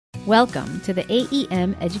Welcome to the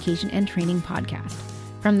AEM Education and Training Podcast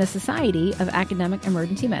from the Society of Academic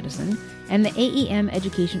Emergency Medicine and the AEM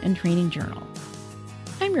Education and Training Journal.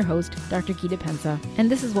 I'm your host, Dr. Gita Pensa,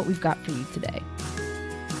 and this is what we've got for you today.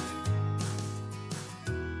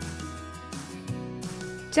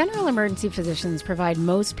 General emergency physicians provide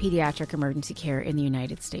most pediatric emergency care in the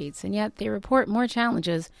United States, and yet they report more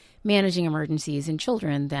challenges managing emergencies in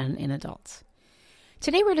children than in adults.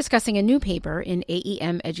 Today we're discussing a new paper in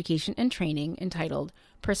AEM Education and Training entitled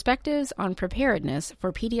Perspectives on Preparedness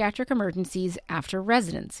for Pediatric Emergencies After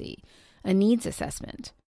Residency, a Needs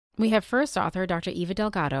Assessment. We have first author Dr. Eva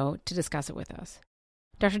Delgado to discuss it with us.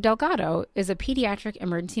 Dr. Delgado is a pediatric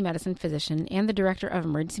emergency medicine physician and the director of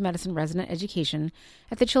emergency medicine resident education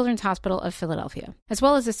at the Children's Hospital of Philadelphia, as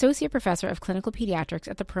well as associate professor of clinical pediatrics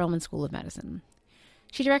at the Perelman School of Medicine.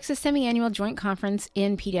 She directs a semi-annual joint conference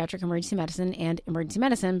in pediatric emergency medicine and emergency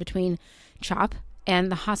medicine between CHOP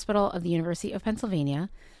and the Hospital of the University of Pennsylvania,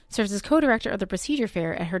 serves as co-director of the procedure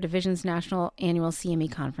fair at her division's national annual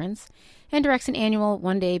CME conference, and directs an annual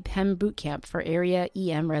one-day PEM boot camp for area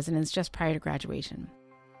EM residents just prior to graduation.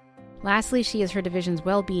 Lastly, she is her division's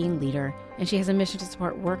well-being leader, and she has a mission to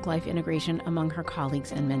support work-life integration among her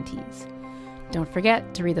colleagues and mentees. Don't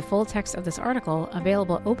forget to read the full text of this article,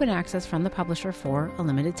 available open access from the publisher for a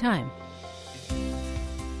limited time.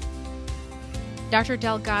 Dr.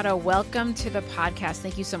 Delgado, welcome to the podcast.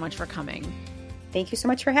 Thank you so much for coming. Thank you so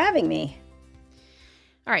much for having me.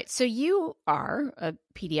 All right, so you are a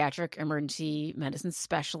pediatric emergency medicine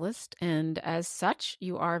specialist, and as such,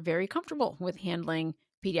 you are very comfortable with handling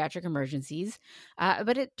pediatric emergencies,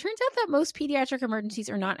 but it turns out that most pediatric emergencies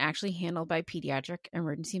are not actually handled by pediatric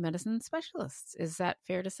emergency medicine specialists. Is that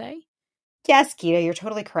fair to say? Yes, Gita, you're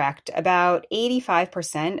totally correct. About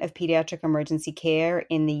 85% of pediatric emergency care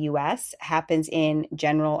in the U.S. happens in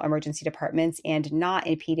general emergency departments and not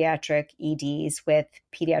in pediatric EDs with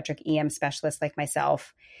pediatric EM specialists like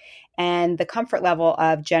myself. And the comfort level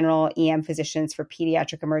of general EM physicians for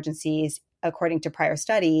pediatric emergencies, according to prior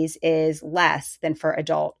studies, is less than for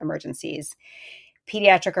adult emergencies.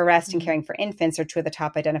 Pediatric arrest and caring for infants are two of the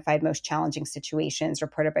top identified most challenging situations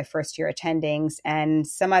reported by first-year attendings, and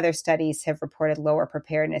some other studies have reported lower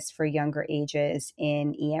preparedness for younger ages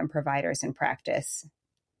in EM providers in practice.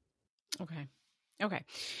 Okay.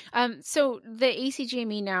 So the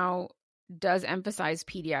ACGME now does emphasize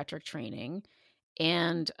pediatric training,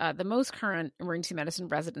 and the most current emergency medicine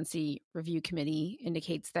residency review committee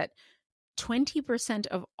indicates that 20%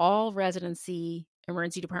 of all residency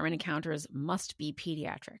emergency department encounters must be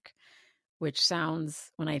pediatric, which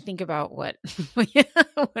sounds, when I think about what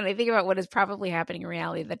is probably happening in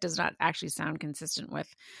reality, that does not actually sound consistent with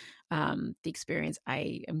the experience.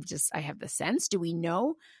 I have the sense. Do we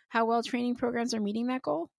know how well training programs are meeting that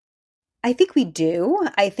goal? I think we do.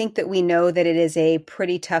 I think that we know that it is a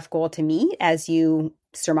pretty tough goal to meet, as you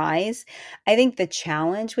surmise. I think the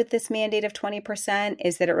challenge with this mandate of 20%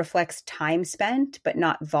 is that it reflects time spent, but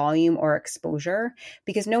not volume or exposure,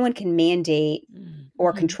 because no one can mandate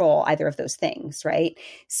or control either of those things, right?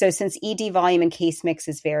 So since ED volume and case mix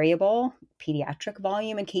is variable, pediatric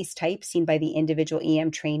volume and case type seen by the individual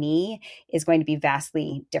EM trainee is going to be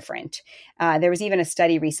vastly different. There was even a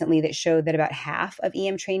study recently that showed that about half of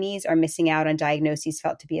EM trainees are missing out on diagnoses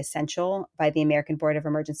felt to be essential by the American Board of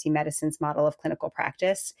Emergency Medicine's model of clinical practice.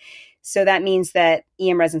 So that means that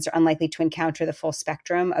EM residents are unlikely to encounter the full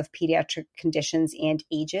spectrum of pediatric conditions and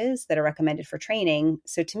ages that are recommended for training.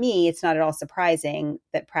 So to me, it's not at all surprising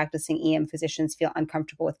that practicing EM physicians feel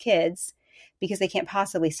uncomfortable with kids because they can't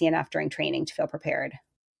possibly see enough during training to feel prepared.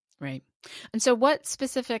 Right. And so what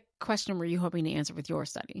specific question were you hoping to answer with your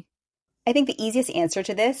study? I think the easiest answer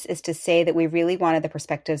to this is to say that we really wanted the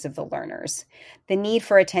perspectives of the learners. The need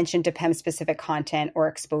for attention to PEM-specific content or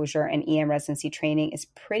exposure in EM residency training is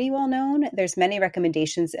pretty well known. There's many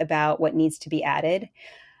recommendations about what needs to be added.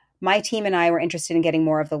 My team and I were interested in getting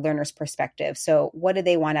more of the learner's perspective. So what do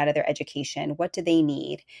they want out of their education? What do they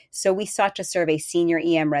need? So we sought to survey senior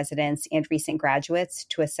EM residents and recent graduates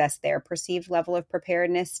to assess their perceived level of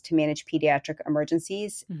preparedness to manage pediatric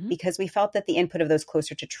emergencies, because we felt that the input of those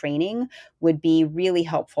closer to training would be really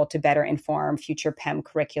helpful to better inform future PEM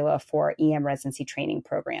curricula for EM residency training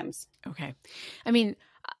programs. Okay. I mean,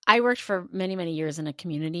 I worked for many, many years in a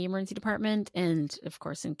community emergency department. And of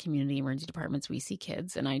course, in community emergency departments, we see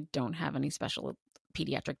kids, and I don't have any special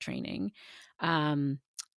pediatric training. And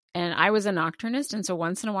I was a nocturnist. And so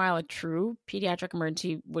once in a while, a true pediatric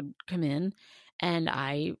emergency would come in. And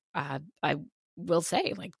I will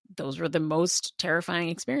say, like, those were the most terrifying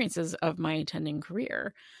experiences of my attending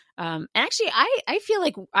career. And actually, I feel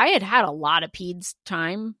like I had a lot of peds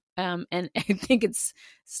time And I think it's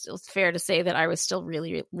still fair to say that I was still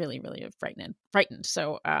really, really, really frightened.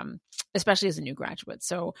 So, especially as a new graduate.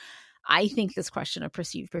 So I think this question of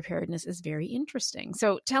perceived preparedness is very interesting.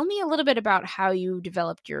 So tell me a little bit about how you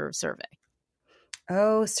developed your survey.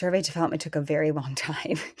 Oh, survey development took a very long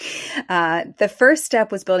time. The first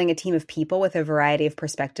step was building a team of people with a variety of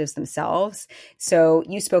perspectives themselves. So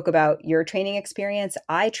you spoke about your training experience.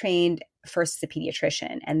 I trained first as a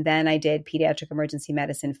pediatrician, and then I did pediatric emergency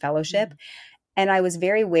medicine fellowship. Mm-hmm. And I was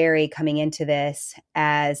very wary coming into this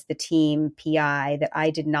as the team PI that I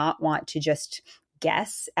did not want to just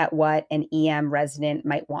guess at what an EM resident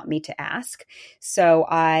might want me to ask. So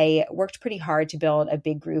I worked pretty hard to build a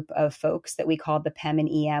big group of folks that we called the PEM and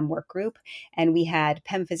EM work group. And we had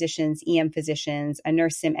PEM physicians, EM physicians, a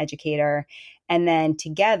nurse sim educator. And then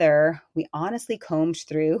together, we honestly combed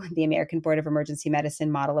through the American Board of Emergency Medicine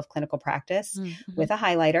model of clinical practice with a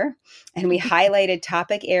highlighter. And we highlighted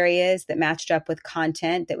topic areas that matched up with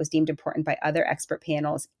content that was deemed important by other expert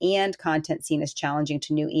panels and content seen as challenging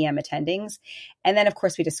to new EM attendings. And then, of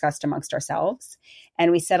course, we discussed amongst ourselves.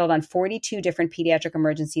 And we settled on 42 different pediatric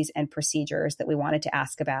emergencies and procedures that we wanted to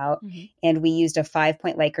ask about. Mm-hmm. And we used a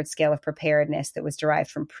 5-point Likert scale of preparedness that was derived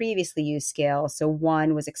from previously used scales. So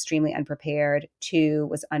 1 was extremely unprepared, 2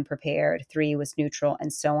 was unprepared, 3 was neutral,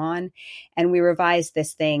 and so on. And we revised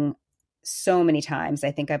this thing so many times.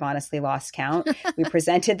 I think I've honestly lost count. We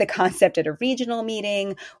presented the concept at a regional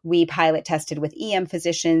meeting. We pilot tested with EM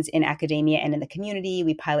physicians in academia and in the community.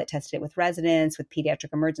 We pilot tested it with residents, with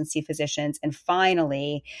pediatric emergency physicians. And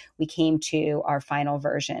finally, we came to our final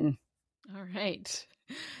version. All right.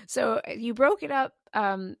 So you broke it up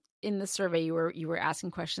in the survey. You were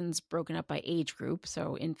asking questions broken up by age group.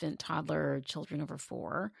 So infant, toddler, children over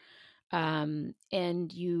 4. And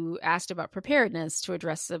you asked about preparedness to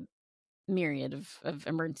address a myriad of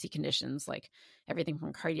emergency conditions, like everything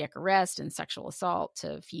from cardiac arrest and sexual assault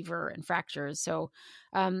to fever and fractures. So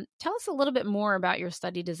tell us a little bit more about your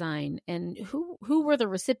study design and who were the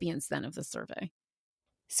recipients then of the survey?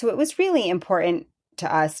 So it was really important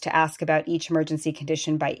to us to ask about each emergency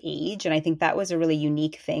condition by age. And I think that was a really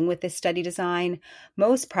unique thing with this study design.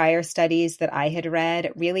 Most prior studies that I had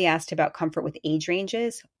read really asked about comfort with age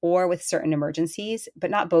ranges or with certain emergencies, but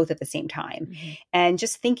not both at the same time. Mm-hmm. And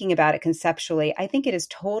just thinking about it conceptually, I think it is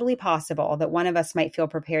totally possible that one of us might feel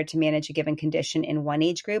prepared to manage a given condition in one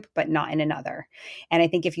age group, but not in another. And I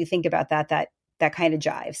think if you think about that kind of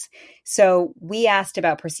jives. So we asked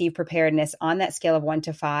about perceived preparedness on that scale of 1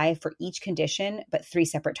 to 5 for each condition, but 3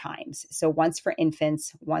 separate times. So once for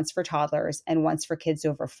infants, once for toddlers, and once for kids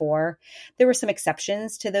over 4. There were some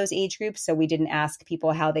exceptions to those age groups. So we didn't ask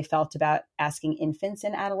people how they felt about asking infants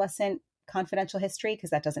and adolescent confidential history, because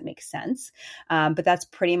that doesn't make sense. But that's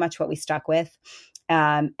pretty much what we stuck with.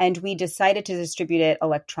 And we decided to distribute it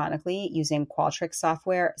electronically using Qualtrics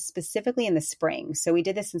software, specifically in the spring. So we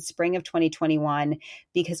did this in spring of 2021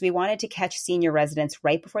 because we wanted to catch senior residents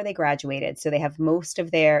right before they graduated. So they have most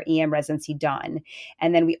of their EM residency done.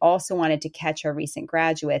 And then we also wanted to catch our recent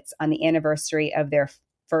graduates on the anniversary of their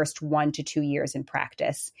first 1 to 2 years in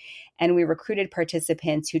practice. And we recruited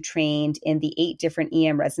participants who trained in the 8 different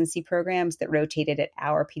EM residency programs that rotated at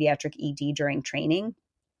our pediatric ED during training.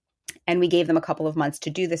 And we gave them a couple of months to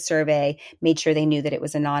do the survey, made sure they knew that it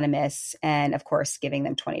was anonymous. And of course, giving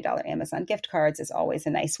them $20 Amazon gift cards is always a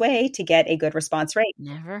nice way to get a good response rate.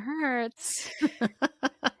 Never hurts.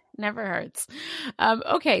 Never hurts.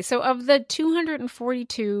 Okay, so of the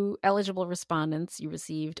 242 eligible respondents, you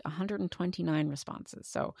received 129 responses.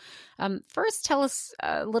 So first, tell us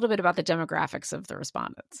a little bit about the demographics of the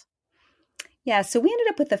respondents. Yeah, so we ended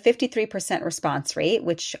up with a 53% response rate,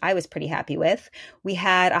 which I was pretty happy with. We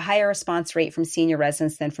had a higher response rate from senior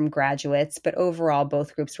residents than from graduates, but overall,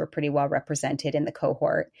 both groups were pretty well represented in the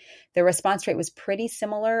cohort. The response rate was pretty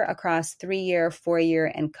similar across 3-year,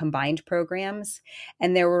 4-year, and combined programs.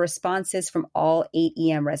 And there were responses from all 8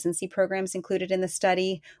 EM residency programs included in the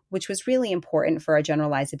study, which was really important for our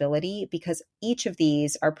generalizability because each of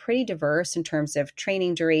these are pretty diverse in terms of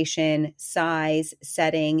training duration, size,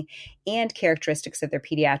 setting, and characteristics of their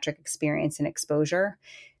pediatric experience and exposure.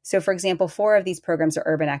 So, for example, 4 of these programs are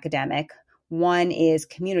urban academic. 1 is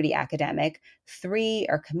community academic. 3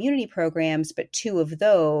 are community programs, but 2 of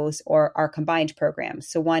those are combined programs.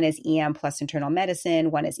 So 1 is EM plus internal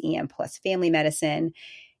medicine, 1 is EM plus family medicine.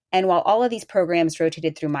 And while all of these programs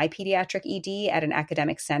rotated through my pediatric ED at an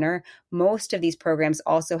academic center, most of these programs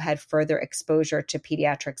also had further exposure to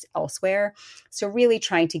pediatrics elsewhere. So really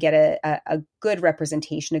trying to get a good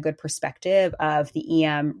representation, a good perspective of the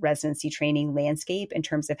EM residency training landscape in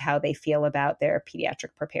terms of how they feel about their pediatric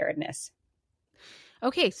preparedness.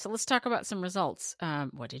 Okay, so let's talk about some results.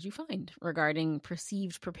 What did you find regarding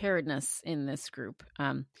perceived preparedness in this group?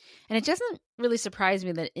 And it doesn't really surprise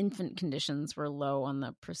me that infant conditions were low on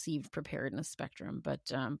the perceived preparedness spectrum, but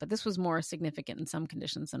this was more significant in some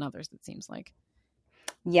conditions than others, it seems like.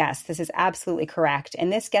 Yes, this is absolutely correct.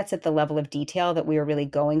 And this gets at the level of detail that we were really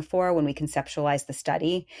going for when we conceptualized the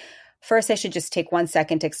study. First, I should just take 1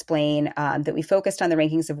 second to explain that we focused on the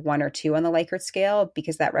rankings of 1 or 2 on the Likert scale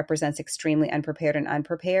because that represents extremely unprepared and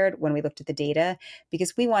unprepared when we looked at the data,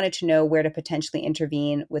 because we wanted to know where to potentially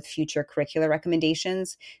intervene with future curricular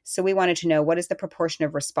recommendations. So we wanted to know what is the proportion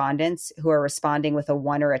of respondents who are responding with a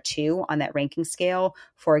 1 or a 2 on that ranking scale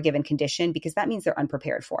for a given condition, because that means they're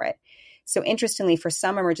unprepared for it. So interestingly, for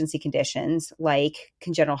some emergency conditions like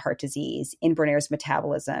congenital heart disease, inborn errors of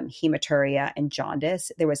metabolism, hematuria, and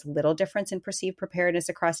jaundice, there was little difference in perceived preparedness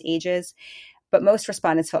across ages, but most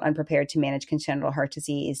respondents felt unprepared to manage congenital heart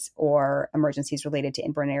disease or emergencies related to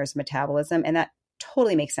inborn errors of metabolism. And that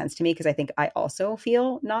totally makes sense to me because I think I also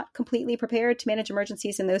feel not completely prepared to manage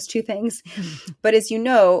emergencies in those two things. But as you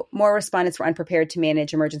know, more respondents were unprepared to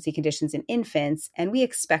manage emergency conditions in infants, and we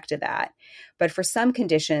expected that. But for some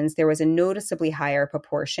conditions, there was a noticeably higher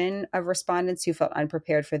proportion of respondents who felt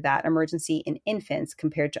unprepared for that emergency in infants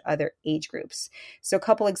compared to other age groups. So a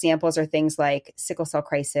couple examples are things like sickle cell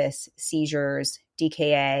crisis, seizures,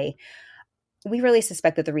 DKA. We really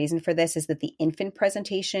suspect that the reason for this is that the infant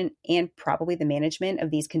presentation and probably the management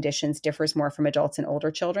of these conditions differs more from adults and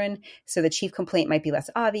older children. So the chief complaint might be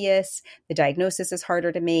less obvious, the diagnosis is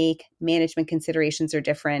harder to make, management considerations are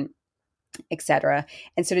different, et cetera.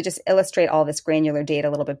 And so to just illustrate all this granular data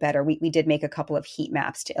a little bit better, we did make a couple of heat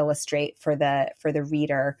maps to illustrate for the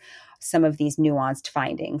reader some of these nuanced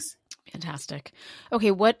findings. Fantastic.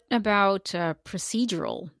 Okay, what about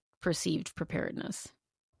procedural perceived preparedness?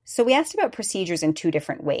 So we asked about procedures in 2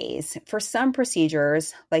 different ways. For some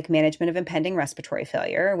procedures, like management of impending respiratory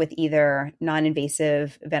failure with either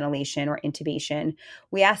non-invasive ventilation or intubation,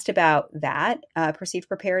 we asked about that perceived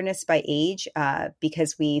preparedness by age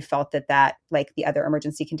because we felt that, like the other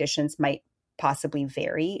emergency conditions, might possibly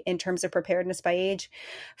vary in terms of preparedness by age.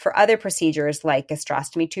 For other procedures like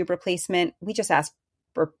gastrostomy tube replacement, we just asked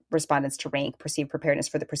respondents to rank perceived preparedness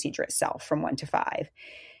for the procedure itself from 1 to 5.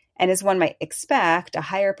 And as one might expect, a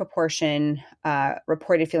higher proportion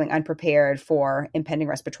reported feeling unprepared for impending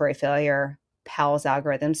respiratory failure, PALS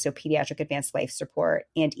algorithms, so pediatric advanced life support,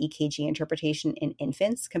 and EKG interpretation in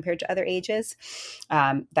infants compared to other ages.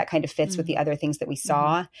 That kind of fits with the other things that we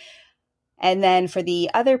saw. And then for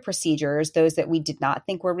the other procedures, those that we did not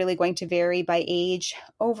think were really going to vary by age,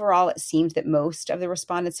 overall, it seemed that most of the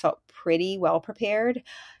respondents felt pretty well prepared.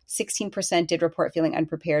 16% did report feeling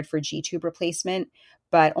unprepared for G-tube replacement,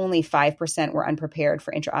 but only 5% were unprepared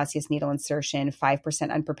for intraosseous needle insertion,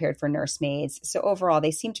 5% unprepared for nursemaids. So overall,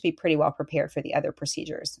 they seem to be pretty well prepared for the other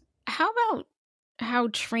procedures. How about how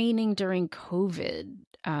training during COVID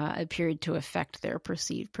appeared to affect their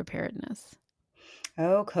perceived preparedness?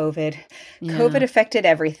 Oh, COVID. Yeah. COVID affected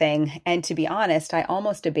everything. And to be honest, I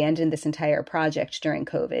almost abandoned this entire project during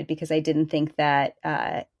COVID because I didn't think that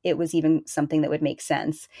it was even something that would make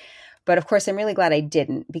sense. But of course, I'm really glad I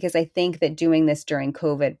didn't, because I think that doing this during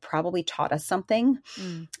COVID probably taught us something.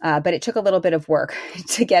 But it took a little bit of work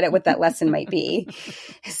to get at what that lesson might be.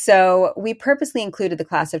 So we purposely included the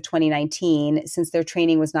class of 2019 since their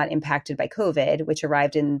training was not impacted by COVID, which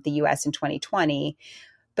arrived in the US in 2020.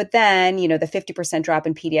 But then, the 50% drop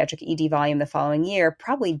in pediatric ED volume the following year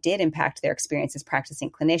probably did impact their experience as practicing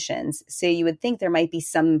clinicians. So you would think there might be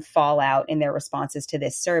some fallout in their responses to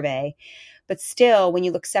this survey. But still, when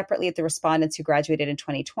you look separately at the respondents who graduated in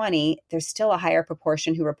 2020, there's still a higher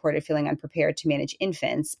proportion who reported feeling unprepared to manage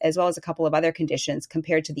infants, as well as a couple of other conditions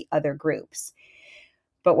compared to the other groups.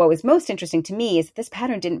 But what was most interesting to me is that this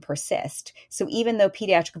pattern didn't persist. So even though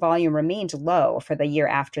pediatric volume remained low for the year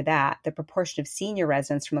after that, the proportion of senior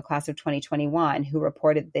residents from the class of 2021 who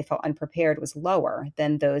reported that they felt unprepared was lower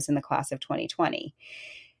than those in the class of 2020.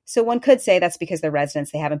 So one could say that's because they're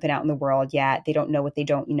residents, they haven't been out in the world yet, they don't know what they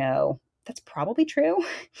don't know. That's probably true.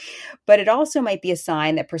 But it also might be a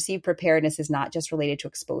sign that perceived preparedness is not just related to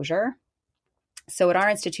exposure. So at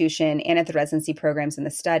our institution and at the residency programs in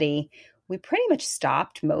the study, we pretty much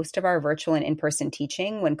stopped most of our virtual and in-person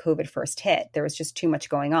teaching when COVID first hit. There was just too much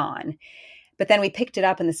going on. But then we picked it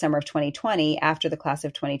up in the summer of 2020 after the class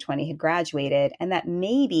of 2020 had graduated, and that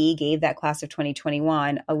maybe gave that class of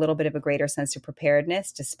 2021 a little bit of a greater sense of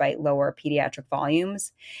preparedness despite lower pediatric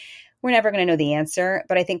volumes. We're never going to know the answer,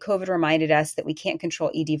 but I think COVID reminded us that we can't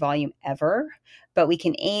control ED volume ever, but we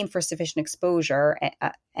can aim for sufficient exposure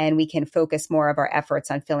and we can focus more of our efforts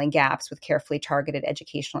on filling gaps with carefully targeted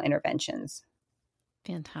educational interventions.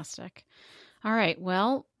 Fantastic. All right.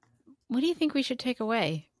 Well, what do you think we should take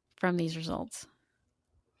away from these results?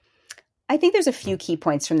 I think there's a few key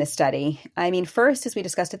points from this study. I mean, first, as we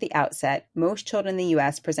discussed at the outset, most children in the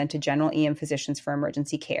U.S. present to general EM physicians for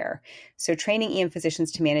emergency care. So training EM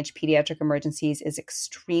physicians to manage pediatric emergencies is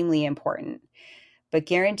extremely important. But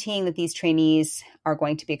guaranteeing that these trainees are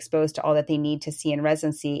going to be exposed to all that they need to see in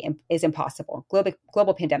residency is impossible,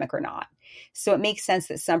 global pandemic or not. So it makes sense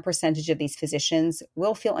that some percentage of these physicians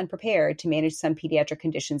will feel unprepared to manage some pediatric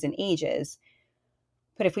conditions and ages.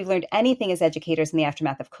 But if we've learned anything as educators in the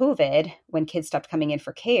aftermath of COVID, when kids stopped coming in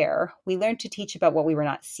for care, we learned to teach about what we were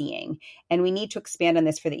not seeing. And we need to expand on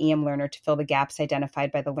this for the EM learner to fill the gaps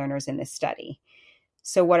identified by the learners in this study.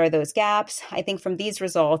 So what are those gaps? I think from these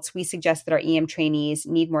results, we suggest that our EM trainees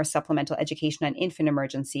need more supplemental education on infant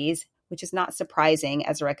emergencies, which is not surprising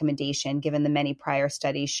as a recommendation given the many prior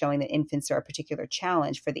studies showing that infants are a particular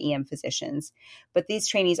challenge for the EM physicians. But these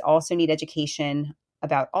trainees also need education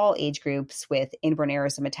about all age groups with inborn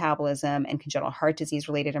errors of metabolism and congenital heart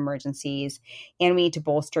disease-related emergencies. And we need to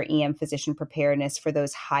bolster EM physician preparedness for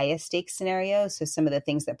those highest stakes scenarios. So some of the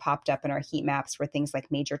things that popped up in our heat maps were things like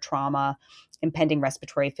major trauma, impending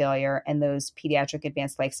respiratory failure, and those pediatric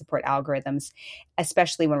advanced life support algorithms,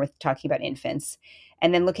 especially when we're talking about infants.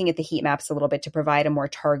 And then looking at the heat maps a little bit to provide a more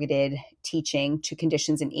targeted teaching to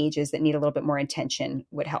conditions and ages that need a little bit more intention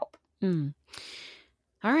would help. Mm.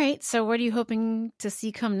 All right. So what are you hoping to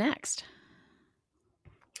see come next?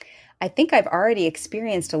 I think I've already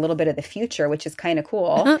experienced a little bit of the future, which is kind of cool.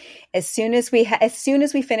 Uh-huh. As soon as we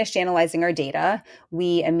finished analyzing our data,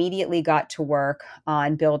 we immediately got to work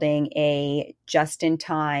on building a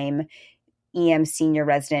just-in-time EM senior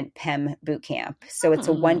resident PEM bootcamp. So it's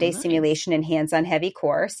a one-day simulation and hands-on heavy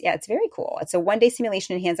course. Yeah, it's very cool. It's a one-day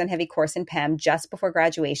simulation and hands-on heavy course in PEM just before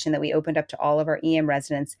graduation that we opened up to all of our EM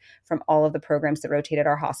residents from all of the programs that rotate at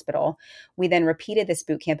our hospital. We then repeated this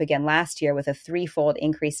bootcamp again last year with a 3-fold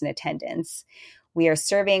increase in attendance. We are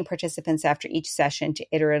surveying participants after each session to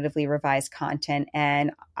iteratively revise content.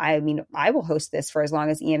 And I mean, I will host this for as long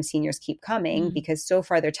as EM seniors keep coming because so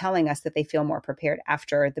far they're telling us that they feel more prepared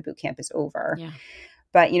after the boot camp is over. Yeah.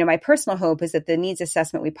 But, my personal hope is that the needs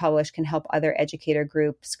assessment we publish can help other educator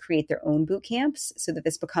groups create their own boot camps so that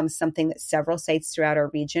this becomes something that several sites throughout our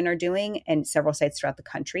region are doing and several sites throughout the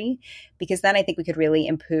country, because then I think we could really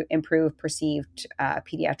improve perceived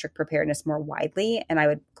pediatric preparedness more widely. And I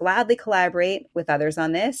would gladly collaborate with others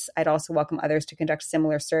on this. I'd also welcome others to conduct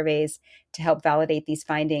similar surveys to help validate these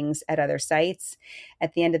findings at other sites.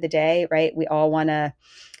 At the end of the day, right, we all want to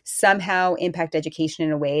somehow impact education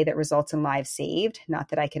in a way that results in lives saved. Not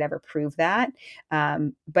that I could ever prove that.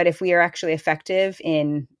 But if we are actually effective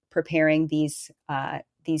in preparing these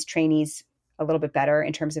trainees a little bit better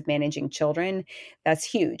in terms of managing children, that's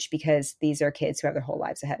huge because these are kids who have their whole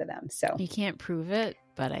lives ahead of them. So you can't prove it,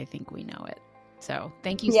 but I think we know it. So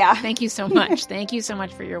thank you. Yeah. Thank you so much. Thank you so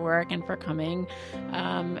much for your work and for coming.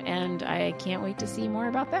 And I can't wait to see more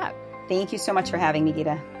about that. Thank you so much for having me,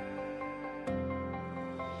 Gita.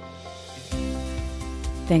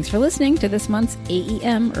 Thanks for listening to this month's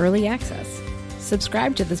AEM Early Access.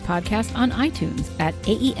 Subscribe to this podcast on iTunes at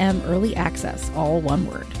AEM Early Access, all one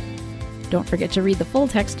word. Don't forget to read the full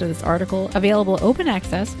text of this article, available open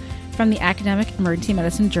access from the Academic Emergency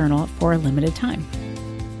Medicine Journal for a limited time.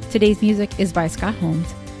 Today's music is by Scott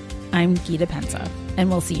Holmes. I'm Gita Pensa, and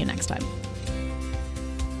we'll see you next time.